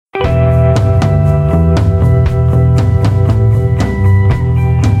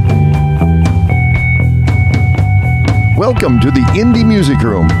Welcome to the Indie Music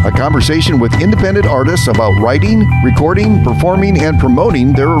Room, a conversation with independent artists about writing, recording, performing, and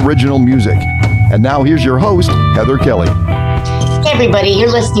promoting their original music. And now here's your host, Heather Kelly. Hey everybody,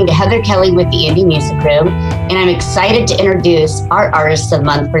 you're listening to Heather Kelly with the Indie Music Room, and I'm excited to introduce our Artist of the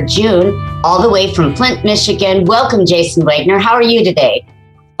Month for June, all the way from Flint, Michigan. Welcome, Jason Wagner. How are you today?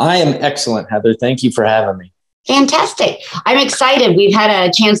 I am excellent, Heather. Thank you for having me. Fantastic. I'm excited. We've had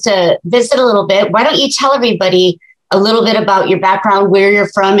a chance to visit a little bit. Why don't you tell everybody a little bit about your background, where you're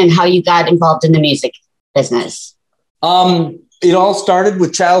from, and how you got involved in the music business? It all started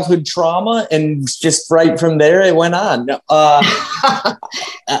with childhood trauma, and just right from there, it went on.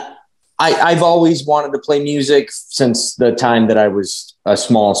 I've always wanted to play music since the time that I was a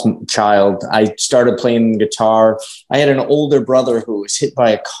small child. I started playing guitar. I had an older brother who was hit by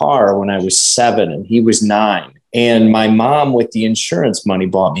a car when I was 7 and he was 9. And my mom, with the insurance money,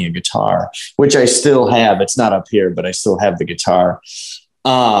 bought me a guitar, which I still have. It's not up here, but I still have the guitar.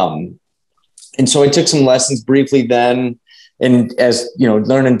 And so I took some lessons briefly then. And as you know,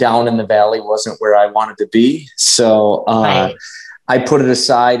 learning down in the valley wasn't where I wanted to be. So Right. I put it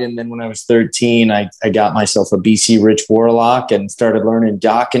aside. And then when I was 13, I got myself a BC Rich Warlock and started learning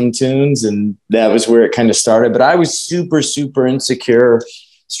Dokken tunes. And that was where it kind of started. But I was super, super insecure,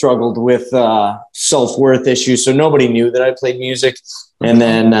 struggled with self-worth issues. So nobody knew that I played music. And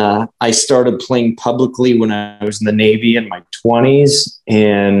then I started playing publicly when I was in the Navy in my 20s.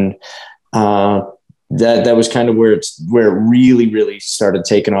 And that was kind of where it really, really started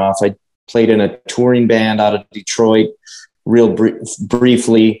taking off. I played in a touring band out of Detroit real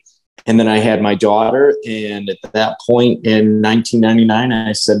briefly. And then I had my daughter. And at that point in 1999,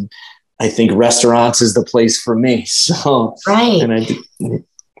 I said, I think restaurants is the place for me. So, Right. And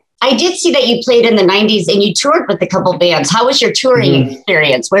I did see that you played in the 90s and you toured with a couple bands. How was your touring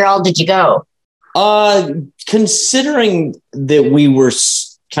experience? Where all did you go? Considering that we were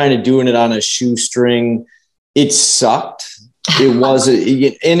kind of doing it on a shoestring, it sucked. It was,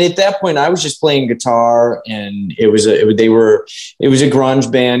 and at that point I was just playing guitar, and it was a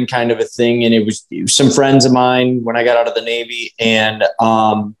grunge band kind of a thing. And it was some friends of mine when I got out of the Navy, and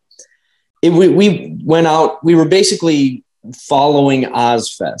we went out, we were basically following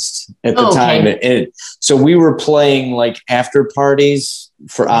Ozfest at the time. And so we were playing like after parties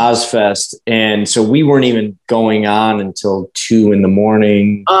for Ozfest. And so we weren't even going on until 2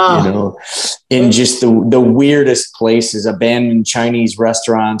 a.m, in just the weirdest places, abandoned Chinese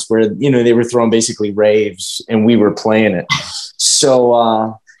restaurants where, they were throwing basically raves and we were playing it.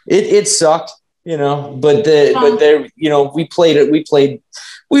 So it sucked, but there,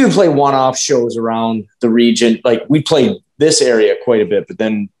 we would play one-off shows around the region. Like we played this area quite a bit, but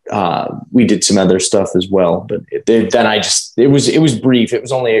then we did some other stuff as well. But it was brief. It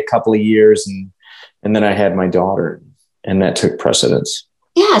was only a couple of years, and then I had my daughter, and that took precedence.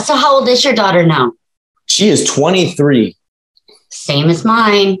 Yeah. So how old is your daughter now? She is 23. Same as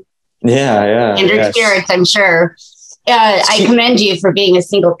mine. Yeah. Kindred spirits, I'm sure. I commend you for being a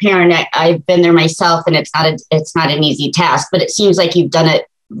single parent. I've been there myself, and it's not an easy task, but it seems like you've done it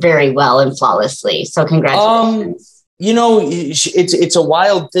very well and flawlessly. So congratulations. It's a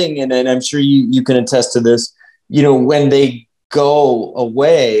wild thing. And I'm sure you can attest to this, when they go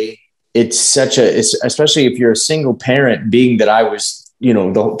away, it's especially if you're a single parent, being that I was,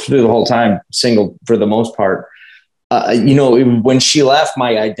 through the whole time single for the most part, when she left,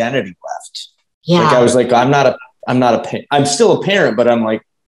 my identity left. Yeah. Like I was like, I'm still a parent, but I'm like,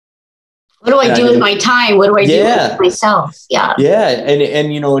 what do I do with my time? What do I do with myself? Yeah. Yeah.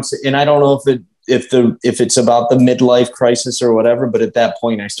 And I don't know if it's about the midlife crisis or whatever, but at that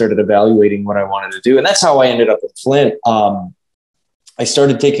point I started evaluating what I wanted to do. And that's how I ended up at Flint. I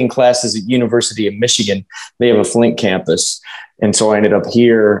started taking classes at University of Michigan. They have a Flint campus. And so I ended up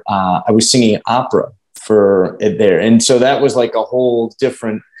here. I was singing opera for it there. And so that was like a whole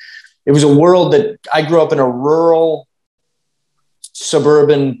different, it was a world that I grew up in a rural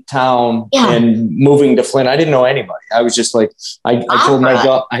suburban town, and moving to Flint, I didn't know anybody. I was just like, I told my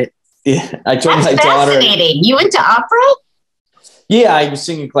daughter, That's fascinating. You went to opera? Yeah, I was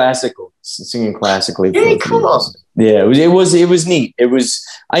singing classically. Very cool. Yeah, it was neat. It was,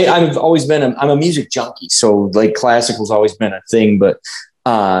 I've always been, I'm a music junkie. So like classical's always been a thing, but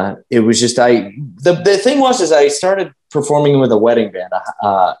it was just, the thing was, is I started performing with a wedding band,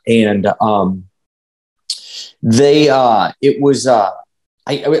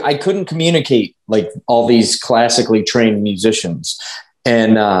 I couldn't communicate like all these classically trained musicians.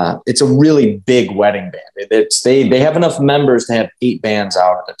 And it's a really big wedding band. They have enough members to have 8 bands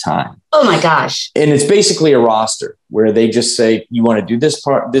out at a time. Oh my gosh. And it's basically a roster where they just say, you want to do this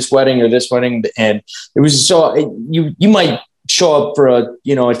wedding or this wedding. And it was so you might show up for a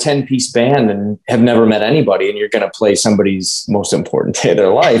 10-piece band and have never met anybody, and you're going to play somebody's most important day of their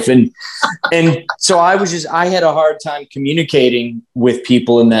life. And so I had a hard time communicating with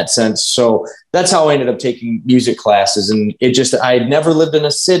people in that sense. So that's how I ended up taking music classes. And I had never lived in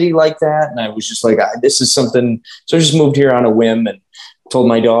a city like that. And I was just like, this is something. So I just moved here on a whim and told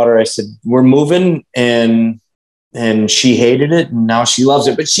my daughter, I said, we're moving. And she hated it. And now she loves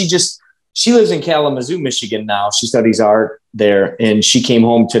it. But she lives in Kalamazoo, Michigan now. She studies art there, and she came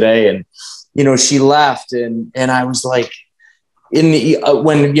home today, and she left, and I was like,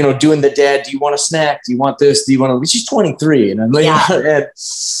 when doing the dad, do you want a snack? Do you want this? Do you want to? She's 23, and I'm like,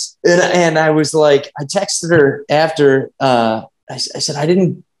 and I was like, I texted her after. I said, I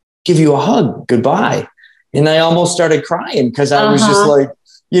didn't give you a hug goodbye, and I almost started crying because I was just like.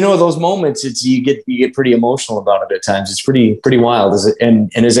 Those moments, you get pretty emotional about it at times. It's pretty wild. And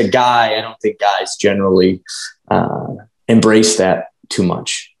as a guy, I don't think guys generally embrace that too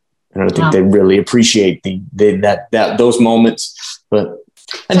much. I don't think they really appreciate those moments. But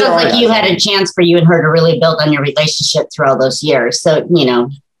sounds like you had a chance for you and her to really build on your relationship through all those years. So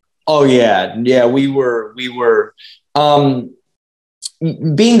Oh yeah, we were. Being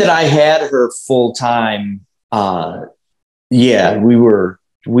that I had her full time.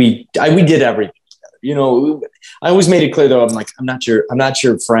 We did everything, I always made it clear though. I'm like, I'm not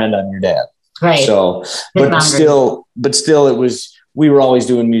your friend. I'm your dad. Right. So, but still it was, we were always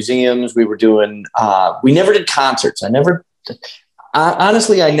doing museums. We were doing, we never did concerts.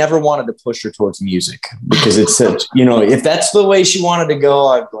 Honestly, I never wanted to push her towards music because it's such, if that's the way she wanted to go,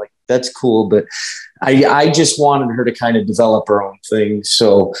 I'd be like, that's cool. But I just wanted her to kind of develop her own thing.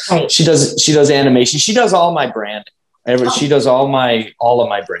 So she does animation. She does all my branding. She does all of my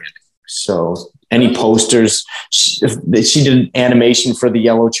branding. So any posters, she did animation for the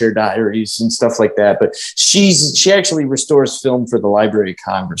Yellow Chair Diaries and stuff like that. But she actually restores film for the Library of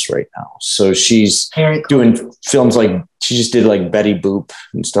Congress right now. So she's doing films like she just did like Betty Boop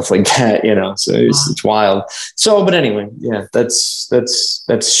and stuff like that. So it's wild. So, but anyway, yeah, that's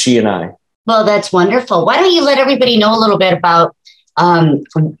she and I. Well, that's wonderful. Why don't you let everybody know a little bit about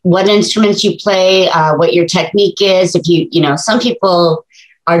what instruments you play, what your technique is. If some people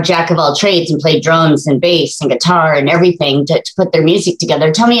are jack of all trades and play drums and bass and guitar and everything to put their music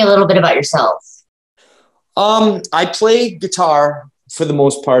together. Tell me a little bit about yourself. I play guitar for the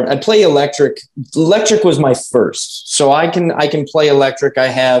most part. I play electric. Electric was my first, so I can play electric. I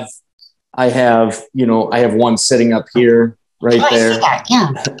have one sitting up here. Right there.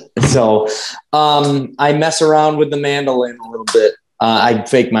 Yeah. So I mess around with the mandolin a little bit. I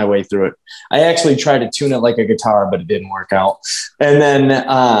fake my way through it. I actually tried to tune it like a guitar, but it didn't work out. And then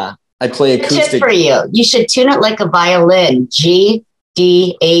I play acoustic. Tip for you. You should tune it like a violin. G,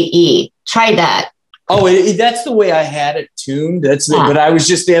 D, A, E. Try that. Oh, that's the way I had it tuned. But I was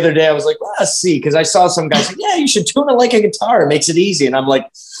just the other day, I was like, let's see. Because I saw some guys like, yeah, you should tune it like a guitar. It makes it easy. And I'm like,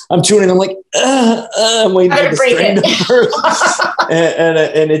 I'm tuning. I'm like, I'm waiting for the string to burst.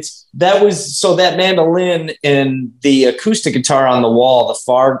 That mandolin and the acoustic guitar on the wall, the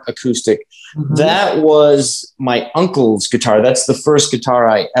Farr acoustic, that was my uncle's guitar. That's the first guitar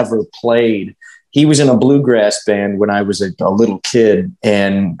I ever played. He was in a bluegrass band when I was a little kid.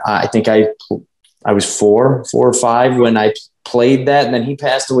 And I think I was four or five when I played that. And then he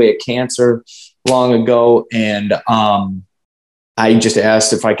passed away of cancer long ago. And, I just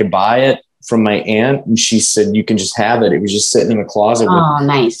asked if I could buy it from my aunt, and she said, you can just have it. It was just sitting in a closet. Oh,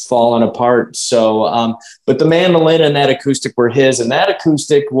 nice. Falling apart. So, but the mandolin and that acoustic were his, and that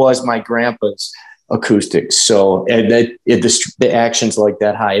acoustic was my grandpa's acoustic. So the action's like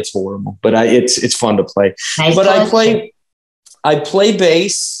that high. It's horrible, but it's fun to play. Nice. But I play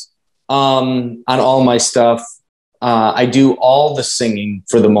bass on all my stuff. I do all the singing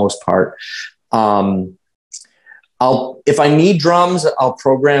for the most part. If I need drums, I'll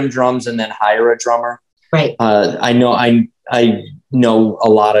program drums and then hire a drummer. Right. I know a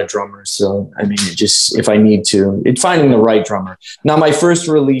lot of drummers. So, I mean, if I need to, it's finding the right drummer. Now, my first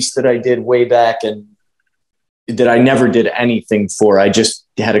release that I did way back and that I never did anything for, I just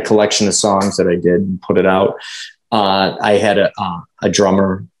had a collection of songs that I did and put it out. I had a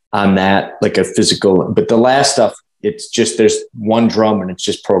drummer on that, like a physical, but the last stuff, it's just, there's one drum and it's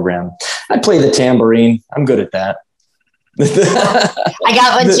just programmed. I play the tambourine. I'm good at that. I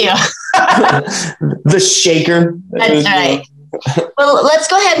got one too. The shaker. That's right. Well, let's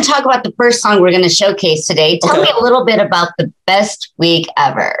go ahead and talk about the first song we're going to showcase today. Tell me a little bit about the best week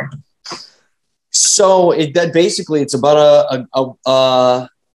ever. So basically it's about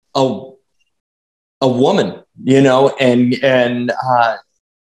a woman, you know, and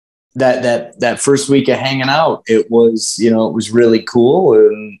that first week of hanging out, it was really cool,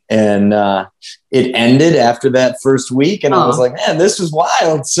 and it ended after that first week, and I was like, man, this was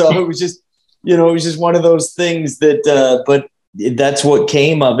wild. So it was just one of those things that, but that's what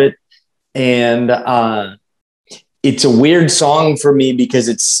came of it. And it's a weird song for me because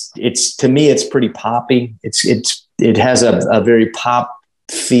it's to me, it's pretty poppy. It has a very pop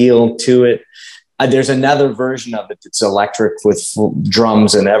feel to it. There's another version of it that's electric with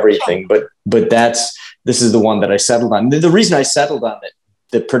drums and everything, but this is the one that I settled on. The reason I settled on it,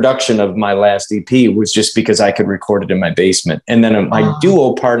 the production of my last EP, was just because I could record it in my basement. And then my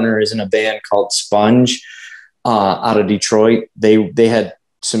duo partner is in a band called Sponge out of Detroit. They had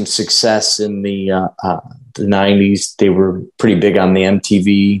some success in the 90s. They were pretty big on the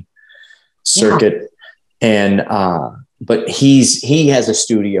MTV circuit. And but he has a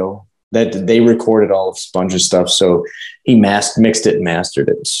studio that they recorded all of Sponge's stuff. So he mixed it and mastered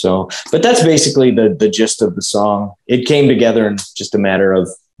it. So, but that's basically the gist of the song. It came together in just a matter of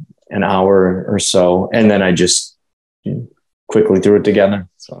an hour or so. And then I just quickly threw it together.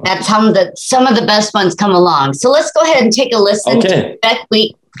 So. That's how some of the best ones come along. So let's go ahead and take a listen to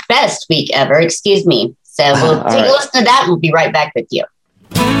best week ever. Excuse me. So we'll take a listen to that and we'll be right back with you.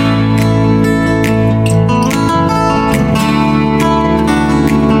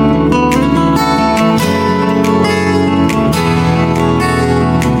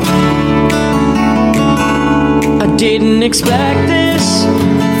 Didn't expect this.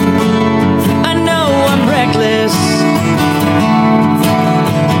 I know I'm reckless,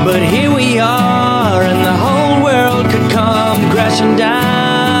 but here we are, and the whole world could come crashing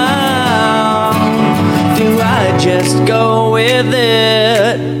down. Do I just go with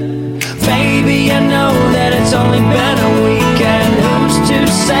it? Baby, I know that it's only been a week, and who's to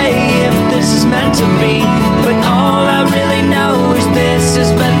say if this is meant to be? But all I really know is this has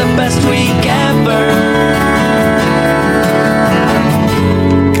been the best week ever.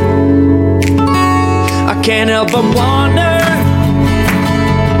 Can't help but wonder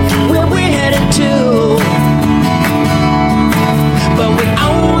where we're headed to, but we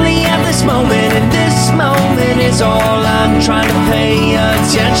only have this moment, and this moment is all I'm trying to pay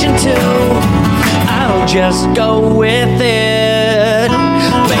attention to. I'll just go with it.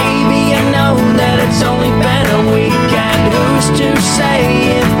 Baby, I know that it's only been a week, and who's to say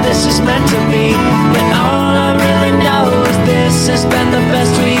if this is meant to be? But all I really know is this has been the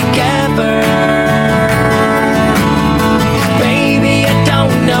best week ever.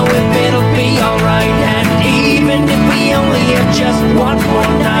 Know if it'll be alright, and even if we only have just one more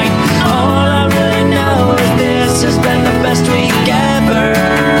night, all I really know is this has been the best week ever.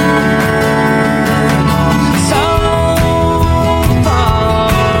 So far,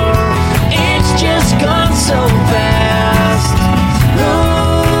 it's just gone so fast. Who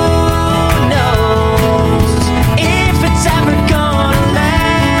knows if it's ever gonna last?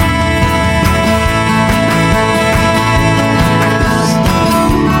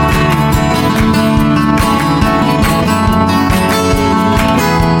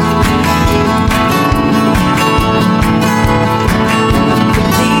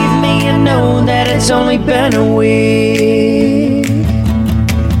 That it's only been a week.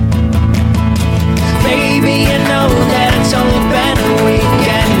 Baby, you know that it's only been a week,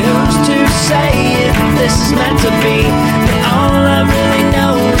 and who's to say if this is meant to be? But all I really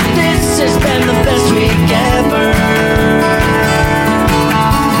know is this has been the best week ever.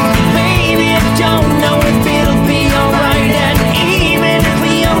 Baby, I don't know if it'll be alright, and even if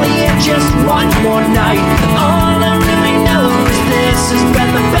we only have just one more night, all I really know is this has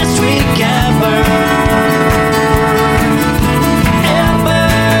been the best week ever.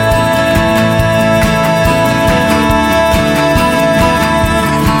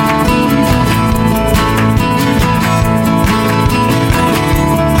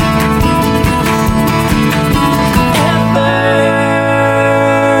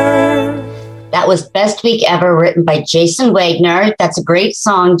 That was Best Week Ever, written by Jason Wagner. That's a great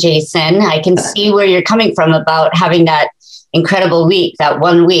song, Jason. I can see where you're coming from about having that incredible week, that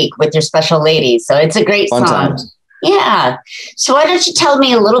 1 week with your special lady. So it's a great Fun song. times. Yeah. So why don't you tell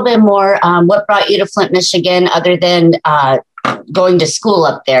me a little bit more what brought you to Flint, Michigan, other than going to school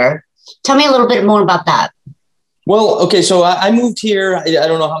up there? Tell me a little bit more about that. Well, okay, so I moved here. I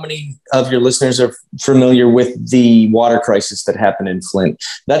don't know how many of your listeners are familiar with the water crisis that happened in Flint.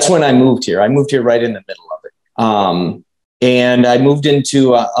 That's when I moved here. I moved here right in the middle of it. And I moved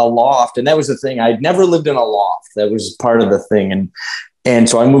into a loft, and that was the thing. I'd never lived in a loft. That was part of the thing. And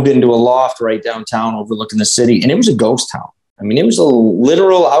so I moved into a loft right downtown overlooking the city, and it was a ghost town. I mean, it was a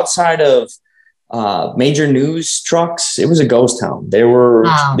literal outside of major news trucks. It was a ghost town. There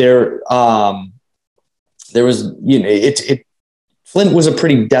was, Flint was a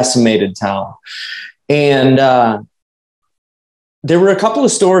pretty decimated town. And there were a couple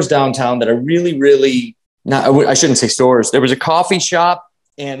of stores downtown that I really, I shouldn't say stores. There was a coffee shop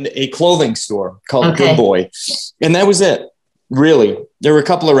and a clothing store called Good Boy. And that was it. Really. There were a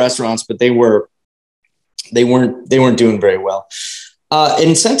couple of restaurants, but they weren't doing very well.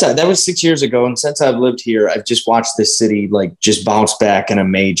 And since that was 6 years ago. And since I've lived here, I've just watched this city like just bounce back in a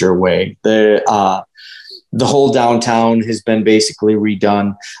major way. The whole downtown has been basically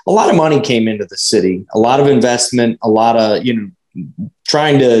redone. A lot of money came into the city, a lot of investment, a lot of,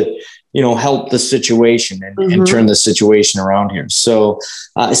 trying to, help the situation and turn the situation around here. So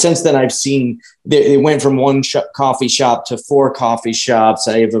since then, I've seen it went from one coffee shop to 4 coffee shops.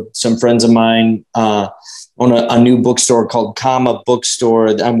 I have some friends of mine own a new bookstore called Comma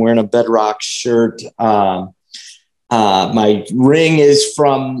Bookstore. I'm wearing a Bedrock shirt. My ring is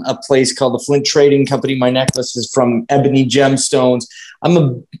from a place called the Flint Trading Company. My necklace is from Ebony Gemstones.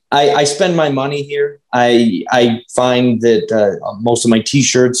 I spend my money here. I find that most of my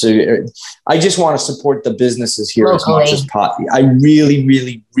T-shirts, I just want to support the businesses here locally. As much as possible. I really,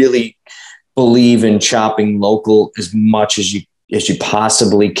 really, really believe in shopping local as much as you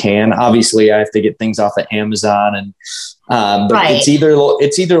possibly can. Obviously, I have to get things off of Amazon, and but it's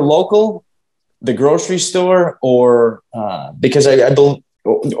either local, the grocery store, or because I believe,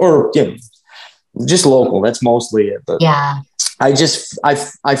 or just local. That's mostly it. But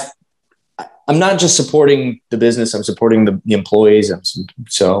I'm not just supporting the business. I'm supporting the employees.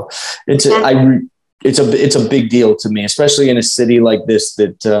 So it's a big deal to me, especially in a city like this,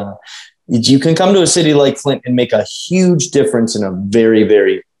 that you can come to a city like Flint and make a huge difference in a very,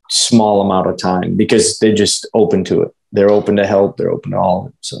 very small amount of time because they're just open to it. They're open to help. They're open to all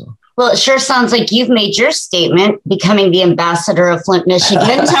of it. So. Well, it sure sounds like you've made your statement, becoming the ambassador of Flint,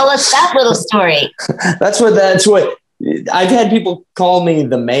 Michigan. Tell us that little story. That's what I've had people call me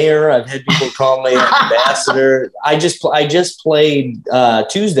the mayor. I've had people call me an ambassador. I just played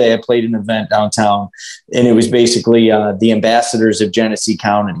Tuesday. I played an event downtown, and it was basically the ambassadors of Genesee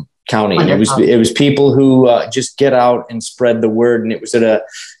County. Wonderful. It was people who just get out and spread the word. And it was at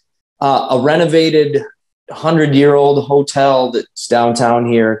a renovated 100-year-old hotel that's downtown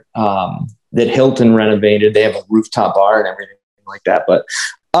here that Hilton renovated. They have a rooftop bar and everything like that. But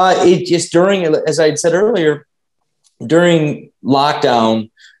it just as I had said earlier, during lockdown,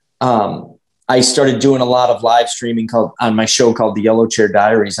 I started doing a lot of live streaming on my show called The Yellow Chair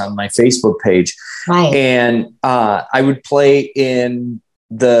Diaries on my Facebook page. Right. And I would play in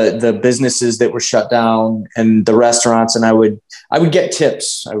the businesses that were shut down and the restaurants, and I would get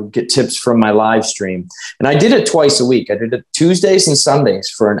tips. I would get tips from my live stream, and I did it twice a week. I did it Tuesdays and Sundays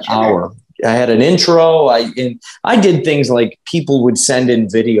for an hour. I had an intro. I did things like people would send in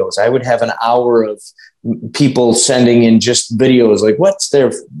videos. I would have an hour of people sending in just videos, like what's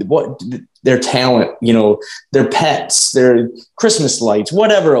their talent, their pets, their Christmas lights,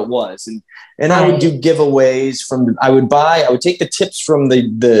 whatever it was, and I would do giveaways I would take the tips from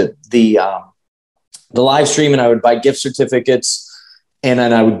the live stream, and I would buy gift certificates, and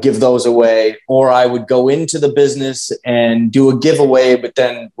then I would give those away, or I would go into the business and do a giveaway, but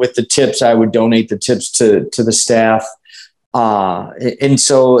then with the tips, I would donate the tips to the staff. And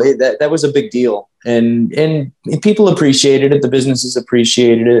so that was a big deal. And people appreciated it. The businesses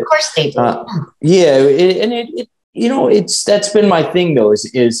appreciated it. Of course they do. That's been my thing though,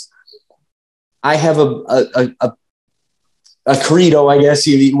 is I have a credo, I guess,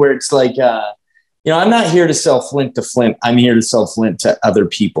 where it's like, I'm not here to sell Flint to Flint. I'm here to sell Flint to other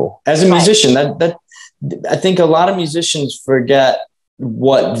people. As a musician, that I think a lot of musicians forget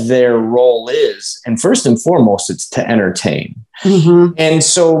what their role is. And first and foremost, it's to entertain. Mm-hmm. And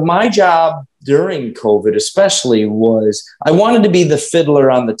so my job during COVID especially was I wanted to be the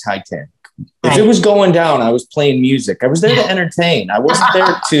fiddler on the Titanic. If it was going down, I was playing music. I was there to entertain. I wasn't there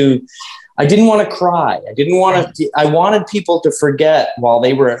I didn't want to cry. I wanted people to forget while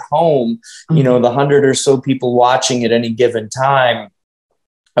they were at home, the 100 or so people watching at any given time.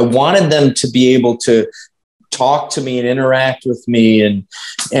 I wanted them to be able to talk to me and interact with me and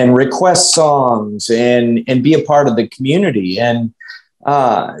request songs and be a part of the community. And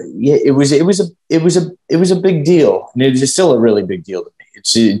it was a big deal. And it is still a really big deal to me.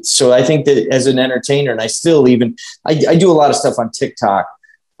 So I think that as an entertainer, and I still I do a lot of stuff on TikTok.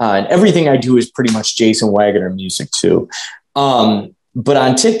 and everything I do is pretty much Jason Wagner music too. But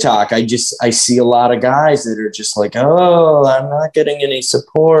on TikTok, I see a lot of guys that are just like, oh, I'm not getting any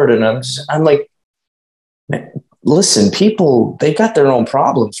support. And I'm like, man, listen, people, they got their own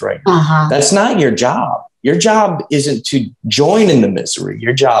problems right now. That's not your job. Your job isn't to join in the misery.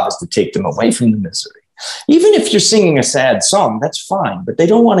 Your job is to take them away from the misery. Even if you're singing a sad song, that's fine. But they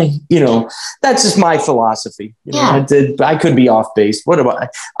don't want to, that's just my philosophy. I could be off base. What about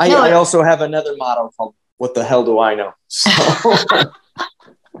I also have another motto called, what the hell do I know? So.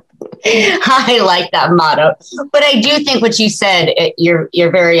 I like that motto, but I do think what you said,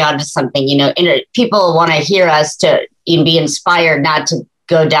 you're very onto something. People want to hear us to be inspired, not to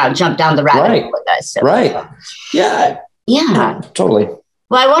jump down the rabbit hole with us. So, right. Yeah, totally.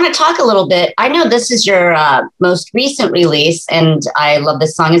 Well, I want to talk a little bit. I know this is your most recent release, and I love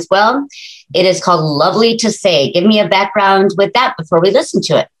this song as well. It is called Lovely to Say. Give me a background with that before we listen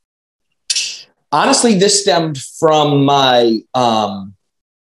to it. Honestly, this stemmed from my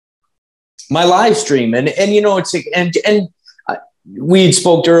my live stream, and it's and we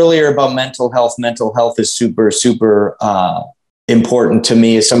spoke earlier about mental health. Mental health is super important to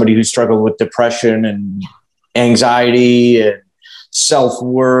me as somebody who struggled with depression and anxiety and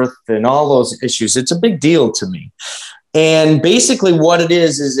self-worth and all those issues. It's a big deal to me. And basically what it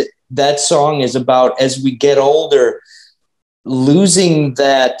is that song is about, as we get older, losing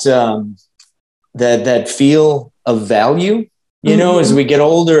that that feel of value, as we get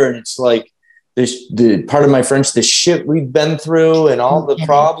older, and it's like the part of my French, the shit we've been through and all the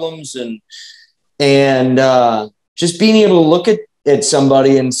problems and just being able to look at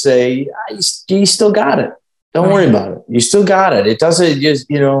somebody and say, you still got it. Don't worry about it. You still got it. It doesn't just,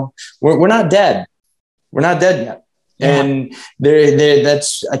 we're not dead. We're not dead yet. Yeah. And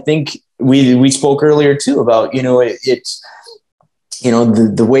that's, I think we spoke earlier too about, it's,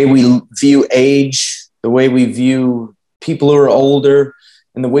 the way we view age, the way we view people who are older,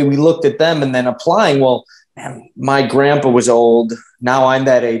 and the way we looked at them, and then applying, well, man, my grandpa was old. Now I'm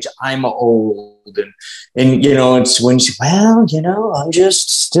that age. I'm old. And it's when I'm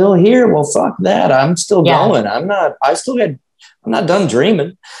just still here. Well, fuck that. I'm still going. I'm not done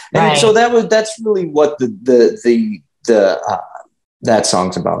dreaming. And so that's really what the that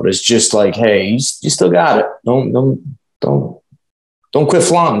song's about. It's just like, hey, you still got it. Don't quit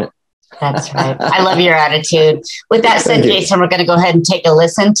flaunting it. That's right. I love your attitude. With that said, Jason, we're going to go ahead and take a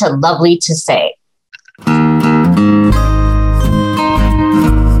listen to Lovely to Say.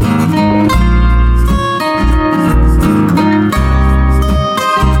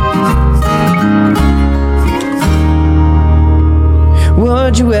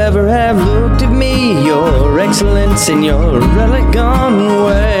 Would you ever have looked at me, your excellence in your elegant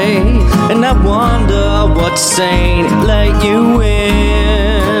way? And I wonder what saint let you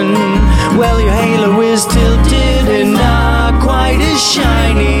in. Well, your halo is tilted and not quite as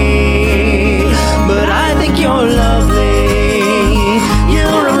shiny, but I think you're lovely.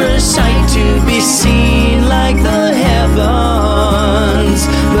 You're a sight to be seen like the heavens,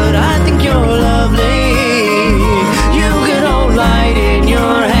 but I think you're lovely.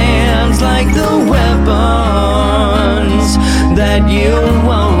 Like the weapons that you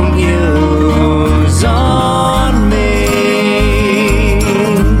won't use on me.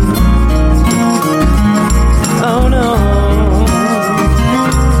 Oh no.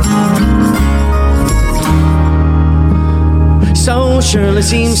 So surely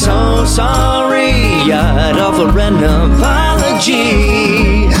seems so sorry. I'd offer an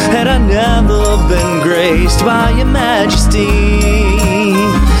apology had I never been graced by your majesty.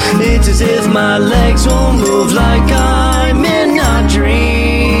 It's as if my legs will move like I'm in a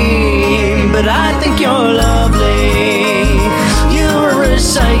dream. But I think you're lovely. You're a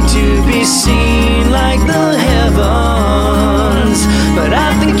sight to be seen like the heavens. But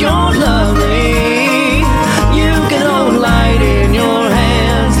I think you're lovely. You can hold light in your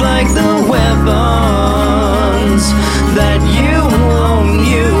hands like the weapons that you won't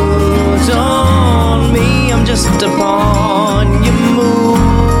use on me. I'm just a pawn you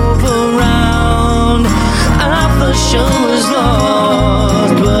move around. I for sure was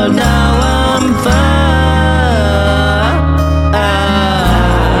lost, but now I'm found.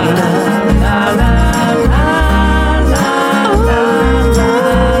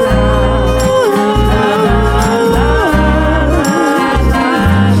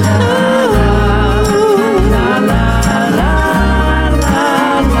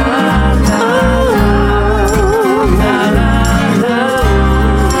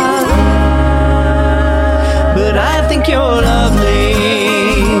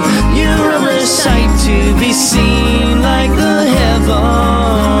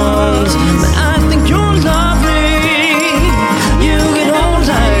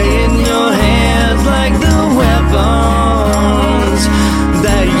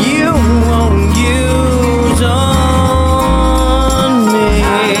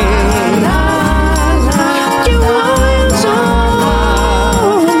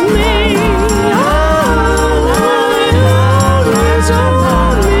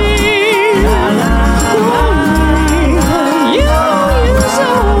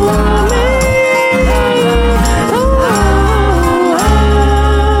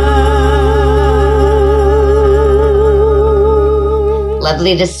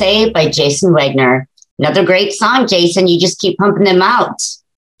 Lovely to Say by Jason Wagner. Another great song, Jason. You just keep pumping them out.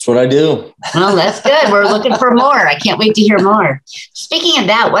 That's what I do. Well, that's good. We're looking for more. I can't wait to hear more. Speaking of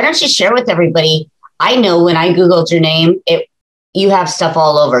that, why don't you share with everybody? I know when I Googled your name, you have stuff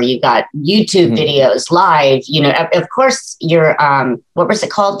all over. You got YouTube videos, live, of course, your, what was it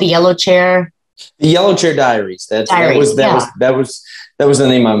called? The Yellow Chair? The Yellow Chair Diaries. That was the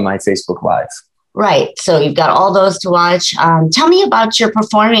name of my Facebook Live. Right. So you've got all those to watch. Tell me about your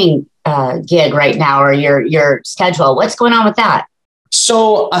performing gig right now, or your schedule. What's going on with that?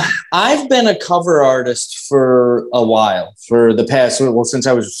 So I've been a cover artist for a while, for the past, since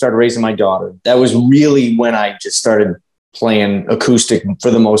I started raising my daughter. That was really when I just started playing acoustic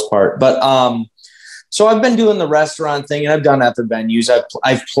for the most part. But so I've been doing the restaurant thing, and I've done other venues.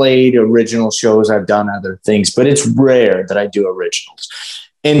 I've played original shows. I've done other things, but it's rare that I do originals.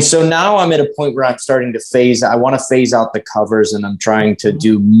 And so now I'm at a point where I'm starting to I want to phase out the covers, and I'm trying to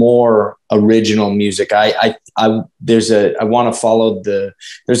do more original music. I want to follow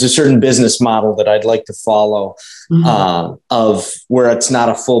there's a certain business model that I'd like to follow, of where it's not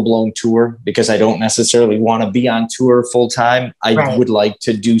a full blown tour, because I don't necessarily want to be on tour full time. I would like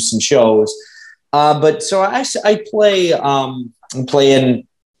to do some shows. But so I play, I'm playing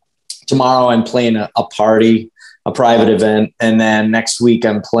tomorrow. I'm playing a party, a private event. And then next week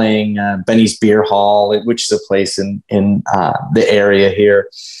I'm playing Benny's Beer Hall, which is a place in the area here.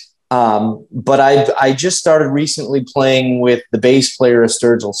 But I just started recently playing with the bass player of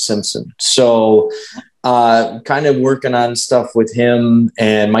Sturgill Simpson. So kind of working on stuff with him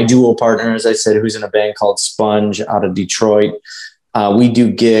and my duo partner, as I said, who's in a band called Sponge out of Detroit. We do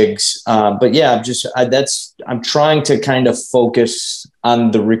gigs, but yeah, I'm trying to kind of focus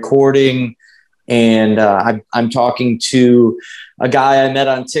on the recording. And I'm talking to a guy I met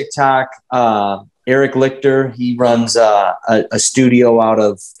on TikTok, Eric Lichter. He runs a studio out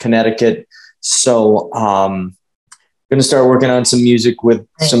of Connecticut. So going to start working on some music with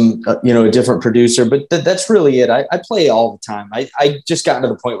some, a different producer. But that's really it. I play all the time. I just gotten to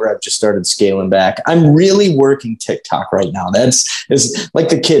the point where I've just started scaling back. I'm really working TikTok right now. It's like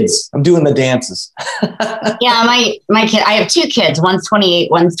the kids. I'm doing the dances. Yeah, my kid. I have two kids. One's 28,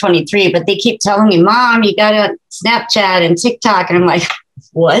 one's 23. But they keep telling me, "Mom, you got to Snapchat and TikTok," and I'm like,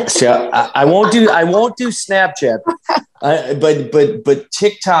 "What?" So I won't do Snapchat. But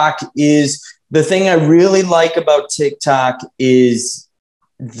TikTok is. The thing I really like about TikTok is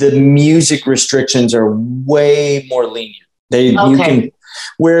the music restrictions are way more lenient. You can,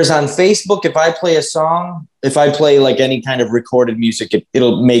 whereas on Facebook, if I play a song, if I play like any kind of recorded music, it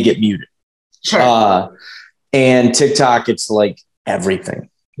may get muted. Sure. And TikTok, it's like everything.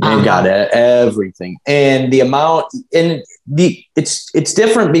 They've got everything, and the amount, and it's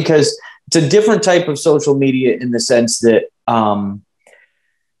different because it's a different type of social media in the sense that.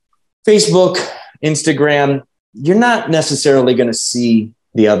 Facebook, Instagram, you're not necessarily going to see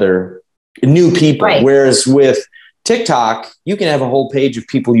the other new people. Right. Whereas with TikTok, you can have a whole page of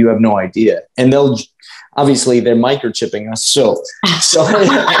people you have no idea. And they're microchipping us. So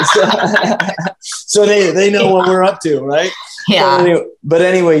they know what we're up to, right? Yeah. But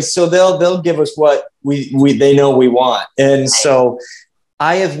anyway, so they'll give us what they know we want. And so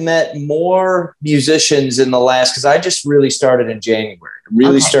I have met more musicians in the last, because I just really started in January.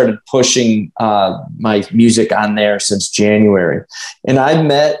 Started pushing my music on there since January. And I've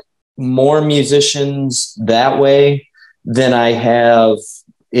met more musicians that way than I have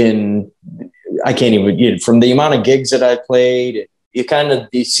I can't even, from the amount of gigs that I played, you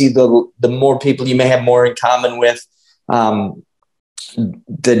see the more people you may have more in common with.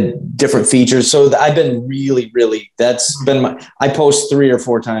 The different features. So I've been really, that's been I post 3 or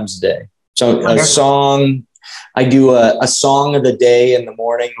 4 times a day. So a song, I do a song of the day in the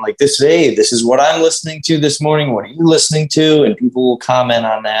morning, like this is what I'm listening to this morning. What are you listening to? And people will comment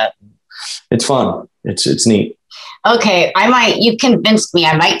on that. It's fun. It's neat. Okay. You convinced me.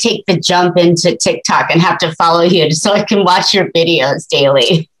 I might take the jump into TikTok and have to follow you so I can watch your videos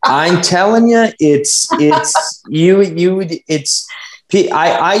daily. I'm telling you, it's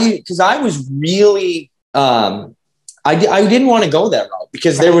because I was really, I didn't want to go that route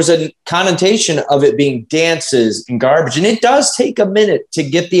because there was a connotation of it being dances and garbage. And it does take a minute to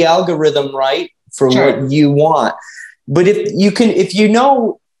get the algorithm right for what you want. But if you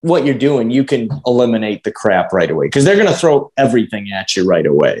know what you're doing, you can eliminate the crap right away because they're going to throw everything at you right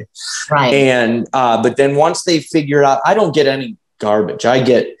away. Right. And, but then once they figure out, I don't get any garbage.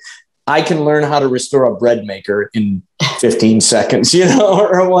 I can learn how to restore a bread maker in 15 seconds,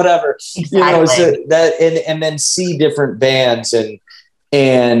 or whatever, exactly. So that, and then see different bands. And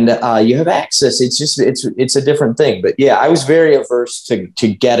and you have access. It's a different thing. But yeah, I was very averse to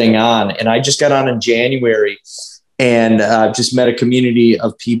getting on, and I just got on in January, and just met a community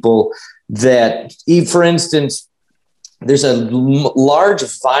of people that, for instance, there's a large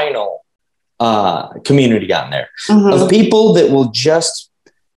vinyl community on there of people that will just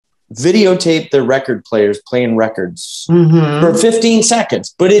videotape their record players playing records for 15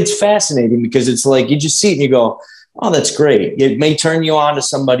 seconds. But it's fascinating because it's like you just see it and you go, oh, that's great. It may turn you on to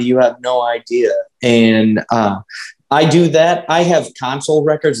somebody you have no idea. And I do that. I have console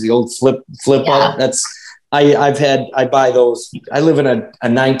records, the old flip up. I buy those. I live in a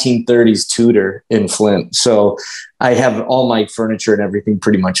 1930s Tudor in Flint. So I have all my furniture and everything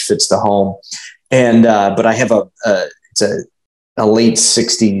pretty much fits the home. And, but I have it's a late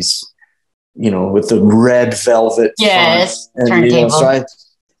 60s, with the red velvet. Yes. And, turntable.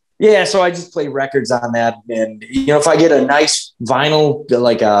 So I just play records on that. And, if I get a nice vinyl,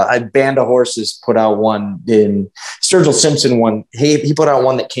 like a Band of Horses put out one in Sturgill Simpson one. He put out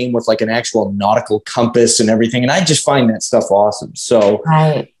one that came with like an actual nautical compass and everything. And I just find that stuff awesome. So,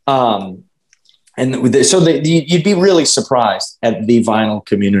 right. You'd be really surprised at the vinyl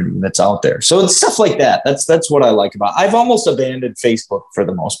community that's out there. So it's stuff like that. That's what I like about it. I've almost abandoned Facebook for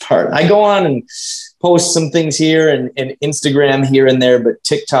the most part. I go on and post some things here and Instagram here and there, but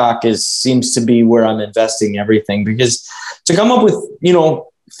TikTok seems to be where I'm investing everything, because to come up with,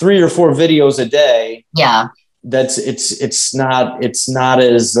 3 or 4 videos a day. Yeah. It's not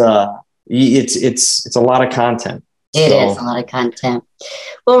as, it's a lot of content. It is a lot of content.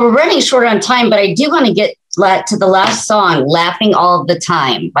 Well, we're running short on time, but I do want to get to the last song, Laughing All the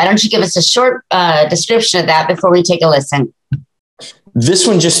Time. Why don't you give us a short description of that before we take a listen? This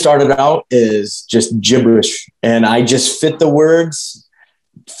one just started out as just gibberish, and I just fit the words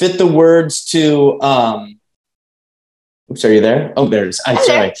to, oops, are you there? Oh, there it is. I'm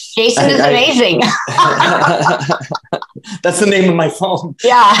sorry. Jason is amazing. That's the name of my phone.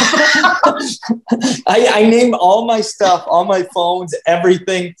 Yeah. I name all my stuff, all my phones,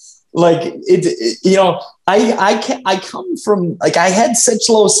 everything. Like I come from, like, I had such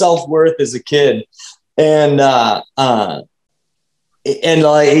low self-worth as a kid, and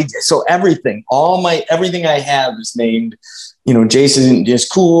so everything I have is named, Jason is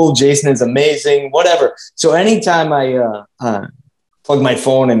cool, Jason is amazing, whatever. So anytime I plug my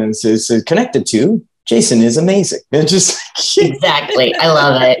phone in and it says connected to Jason is amazing, it's just exactly. I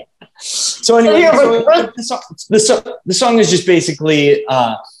love it. So anyway, the song is just basically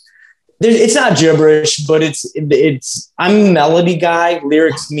it's not gibberish, but it's I'm a melody guy.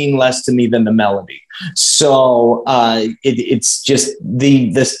 Lyrics mean less to me than the melody. So it's just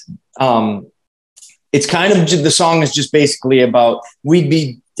it's kind of, the song is just basically about, we'd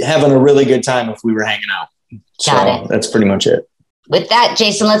be having a really good time if we were hanging out. So that's pretty much it. With that,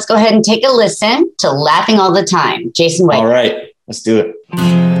 Jason, let's go ahead and take a listen to Laughing All the Time. Jason White. All right, let's do it.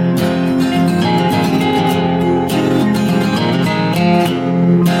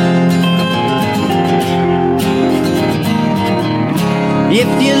 If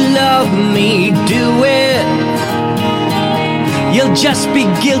you love me, do it. You'll just be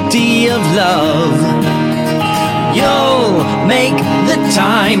guilty of love. You'll make the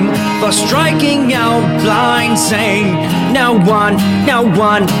time for striking out blind, saying, no one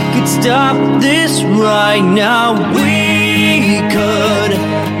could stop this right now. We could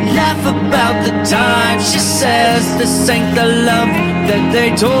laugh about the time. She says this ain't the love that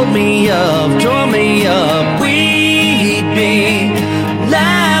they told me of. We'd be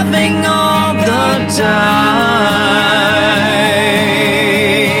laughing all the time.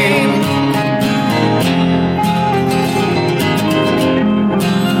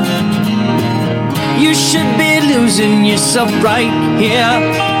 You should be losing yourself right here.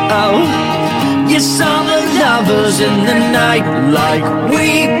 Oh, you saw the lovers in the night, like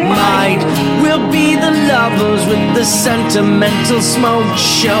we might. We'll be the lovers with the sentimental smoke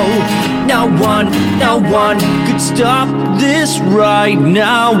show. No one could stop this right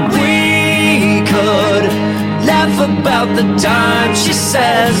now. We could laugh about the time. She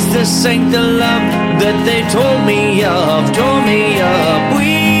says this ain't the love that they told me of.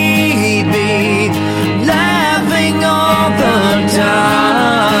 We'd be laughing all the time.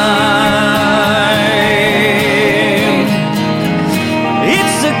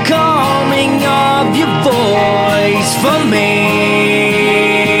 It's the calming of your voice for me.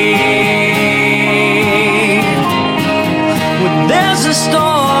 When there's a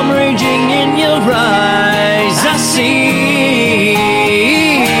storm raging in your eyes, I see.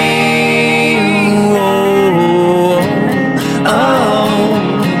 Oh, oh.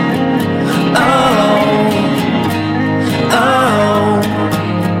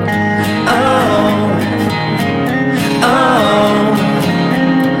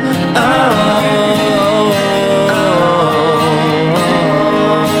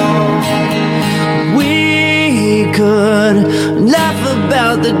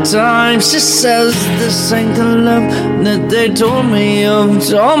 about the time. She says this ain't the love that they told me of.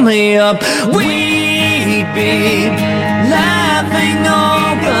 We'd be laughing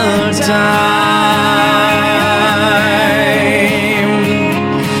all the time.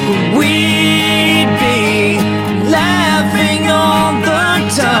 We'd be laughing all the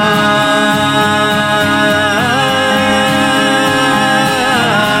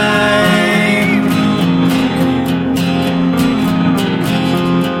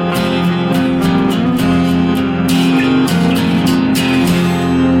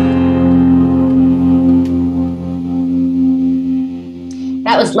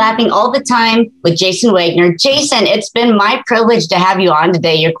That was Laughing All the Time with Jason Wagner. Jason, it's been my privilege to have you on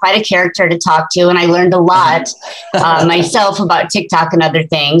today. You're quite a character to talk to, and I learned a lot myself about TikTok and other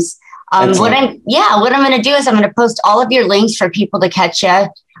things. What I'm going to do is I'm going to post all of your links for people to catch you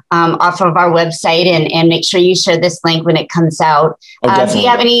off of our website, and make sure you share this link when it comes out. Do you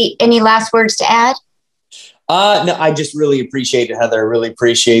have any last words to add? No, I just really appreciate it, Heather. I really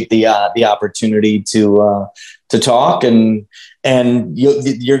appreciate the opportunity to talk, and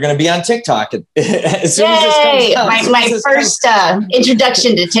you're going to be on TikTok as soon as this comes out. My first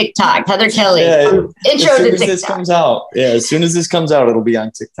introduction to TikTok, Heather Kelly. Intro to TikTok. This comes out. As soon as this comes out, it'll be on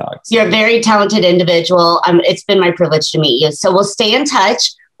TikTok. So. You're a very talented individual. It's been my privilege to meet you. So we'll stay in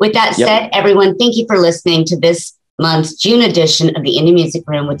touch. With that said, everyone, thank you for listening to this month's June edition of the Indie Music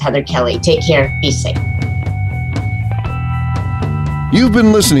Room with Heather Kelly. Take care. Be safe. You've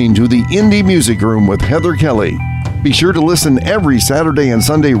been listening to the Indie Music Room with Heather Kelly. Be sure to listen every Saturday and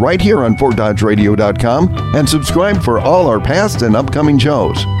Sunday right here on FortDodgeRadio.com and subscribe for all our past and upcoming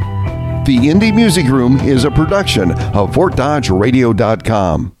shows. The Indie Music Room is a production of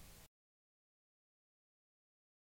FortDodgeRadio.com.